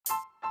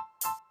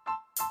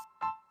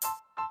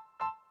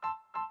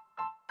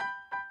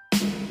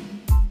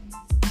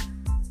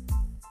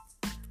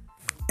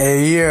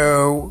Hey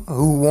yo,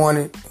 who want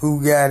it?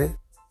 Who got it?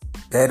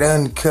 That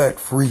uncut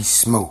free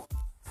smoke.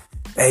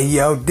 Hey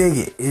yo, dig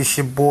it. It's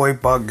your boy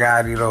Buck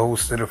Gotti, the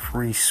host of the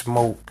Free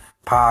Smoke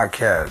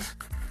podcast.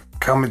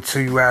 Coming to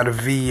you out of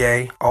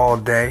VA all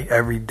day,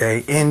 every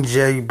day.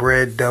 NJ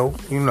bread dough,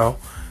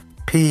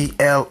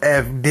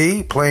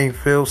 PLFD,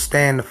 Plainfield,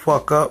 stand the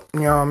fuck up,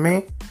 you know what I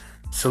mean?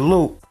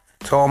 Salute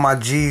to all my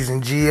G's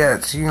and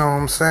G's, you know what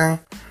I'm saying?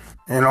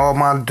 And all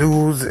my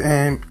dudes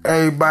and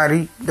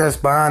everybody that's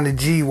behind the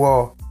G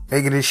wall.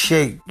 Making it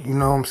shake, you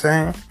know what I'm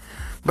saying?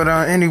 But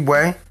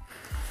anyway,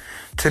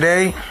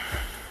 today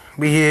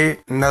we here,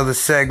 another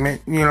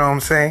segment, you know what I'm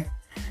saying?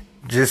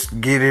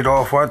 Just get it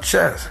off our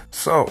chest.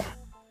 So,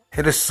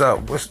 hit us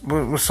up.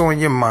 What's on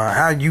your mind?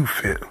 How you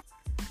feel?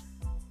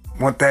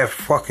 Want that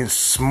fucking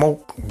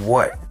smoke?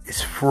 What?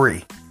 It's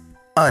free.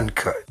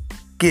 Uncut.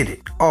 Get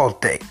it all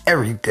day,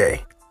 every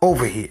day.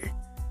 Over here.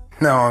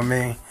 Know what I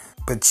mean?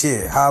 But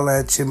yeah, holla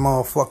at your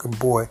motherfucking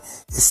boy.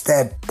 It's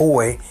that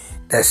boy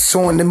that's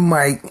on the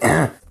mic,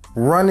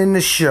 running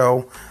the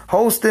show,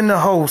 hosting the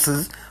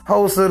hosts,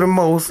 host of the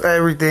most,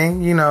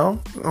 everything,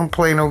 Don't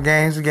play no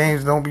games. The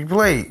games don't be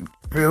played.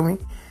 Feel me?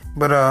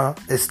 But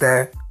it's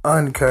that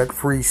uncut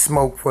free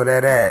smoke for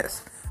that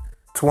ass.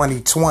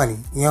 2020.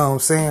 You know what I'm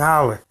saying?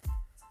 Holla.